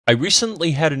I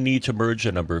recently had a need to merge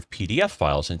a number of PDF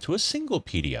files into a single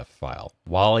PDF file.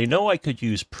 While I know I could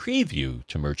use Preview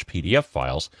to merge PDF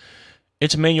files,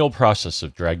 it's a manual process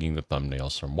of dragging the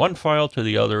thumbnails from one file to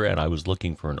the other, and I was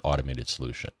looking for an automated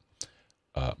solution.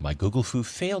 My Google Foo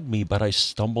failed me, but I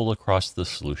stumbled across the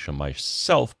solution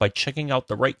myself by checking out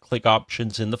the right-click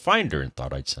options in the Finder and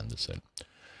thought I'd send this in.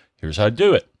 Here's how to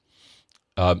do it.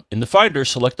 In the Finder,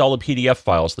 select all the PDF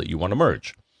files that you want to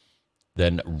merge.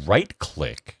 Then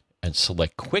right-click and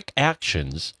select Quick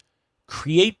Actions,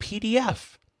 Create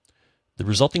PDF. The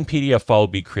resulting PDF file will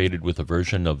be created with a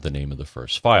version of the name of the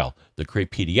first file. The Create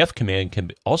PDF command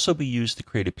can also be used to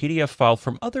create a PDF file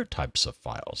from other types of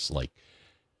files, like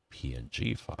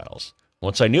PNG files.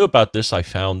 Once I knew about this, I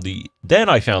found the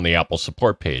Apple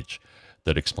support page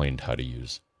that explained how to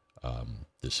use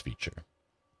this feature.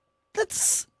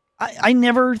 I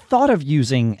never thought of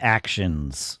using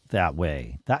actions that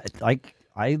way.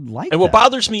 I like And what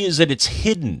bothers me is that it's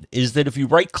hidden, is that if you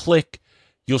right-click,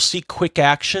 you'll see quick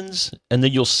actions, and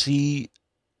then you'll see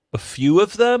a few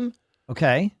of them.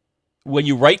 Okay. When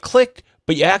you right-click,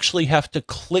 but you actually have to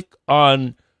click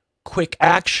on quick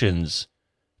actions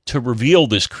to reveal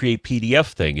this Create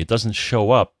PDF thing. It doesn't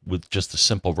show up with just a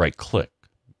simple right-click.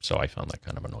 So I found that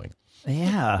kind of annoying.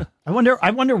 Yeah. I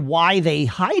wonder why they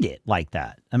hide it like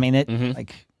that. I mean,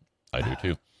 I do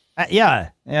too. Yeah.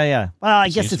 Well, I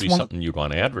guess it's something you'd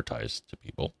want to advertise to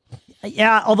people.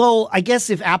 Yeah, although I guess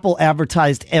if Apple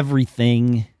advertised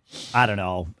everything, I don't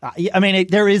know. I mean,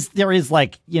 there is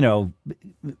like,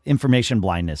 information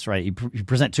blindness, right? You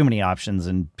present too many options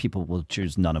and people will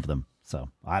choose none of them. So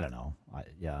I don't know.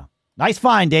 Yeah. Nice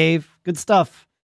find, Dave. Good stuff.